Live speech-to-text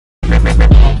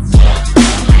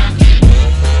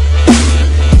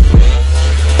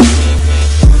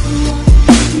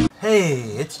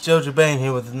Jojo Bane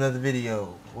here with another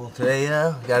video. Well, today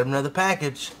I got another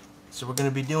package, so we're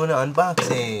gonna be doing an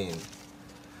unboxing.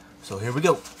 So here we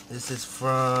go. This is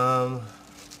from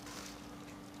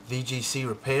VGC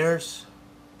Repairs,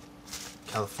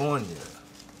 California.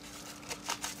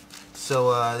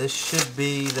 So this should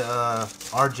be the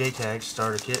R-JTAG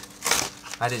starter kit.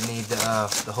 I didn't need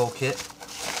the whole kit.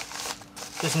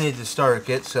 Just needed the starter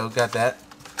kit, so got that,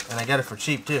 and I got it for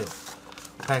cheap too.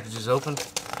 Package is open,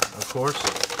 of course.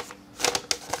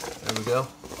 There we go.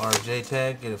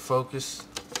 R-JTAG, get it focused.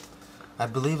 I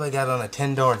believe I got it on a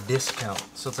 $10 discount,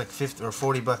 so it's like 50 or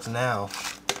 40 bucks now.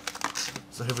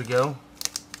 So here we go.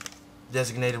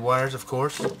 Designated wires, of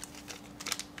course. Here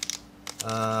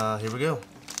we go.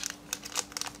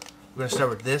 We're gonna start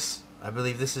with this. I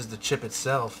believe this is the chip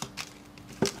itself.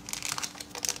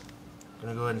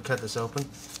 Gonna go ahead and cut this open.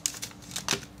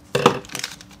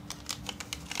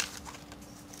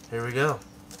 Here we go.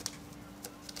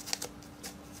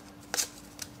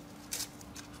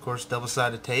 Of course,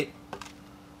 double-sided tape.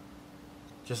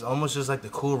 Almost just like the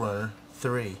Cool Runner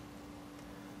 3.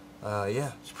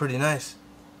 Yeah, it's pretty nice.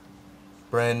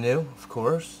 Brand new, of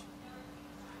course.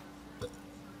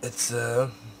 It's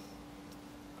R-JTAG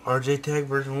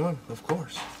version 1, of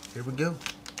course. Here we go.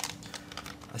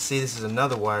 I see this is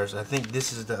another wires. I think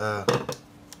this is the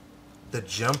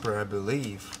jumper, I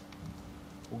believe.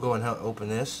 We'll go and open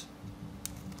this.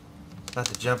 Not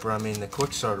the jumper, I mean the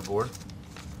quick starter board.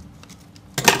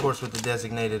 Of course, with the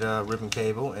designated ribbon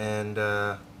cable and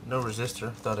no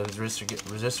resistor. Thought a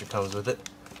resistor comes with it.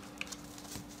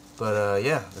 But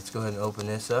yeah, let's go ahead and open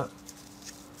this up.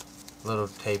 Little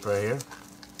tape right here.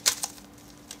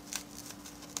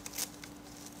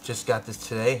 Just got this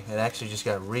today. It actually just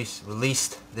got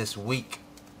released this week.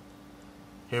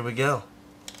 Here we go.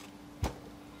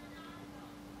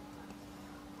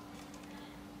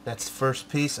 That's the first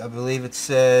piece. I believe it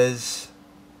says,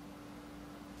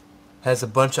 has a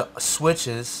bunch of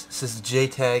switches. This is the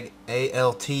JTAG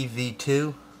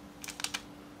ALTV2.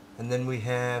 And then we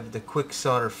have the quick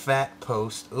solder fat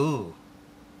post. Ooh.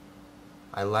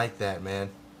 I like that, man.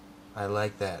 I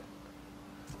like that.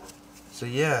 So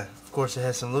yeah, of course it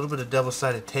has some little bit of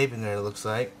double-sided tape in there, it looks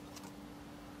like.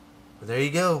 But there you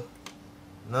go.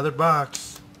 Another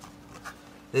box.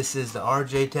 This is the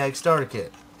R-JTAG starter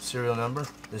kit. Serial number.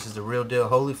 This is the real deal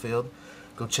Holyfield.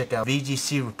 Go check out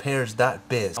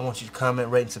vgcrepairs.biz. I want you to comment,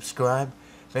 rate, and subscribe.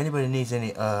 If anybody needs any,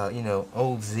 you know,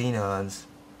 old Xenons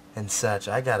and such,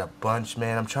 I got a bunch,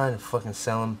 man. I'm trying to fucking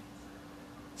sell them.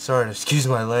 Sorry to excuse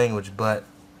my language, but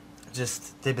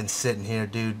just, they've been sitting here,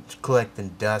 dude, collecting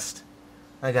dust.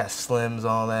 I got Slims,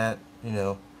 all that, you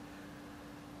know.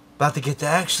 About to get to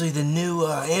actually the new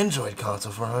Android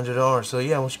console for $100. So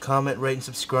yeah, I want you to comment, rate, and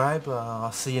subscribe.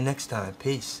 I'll see you next time.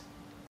 Peace.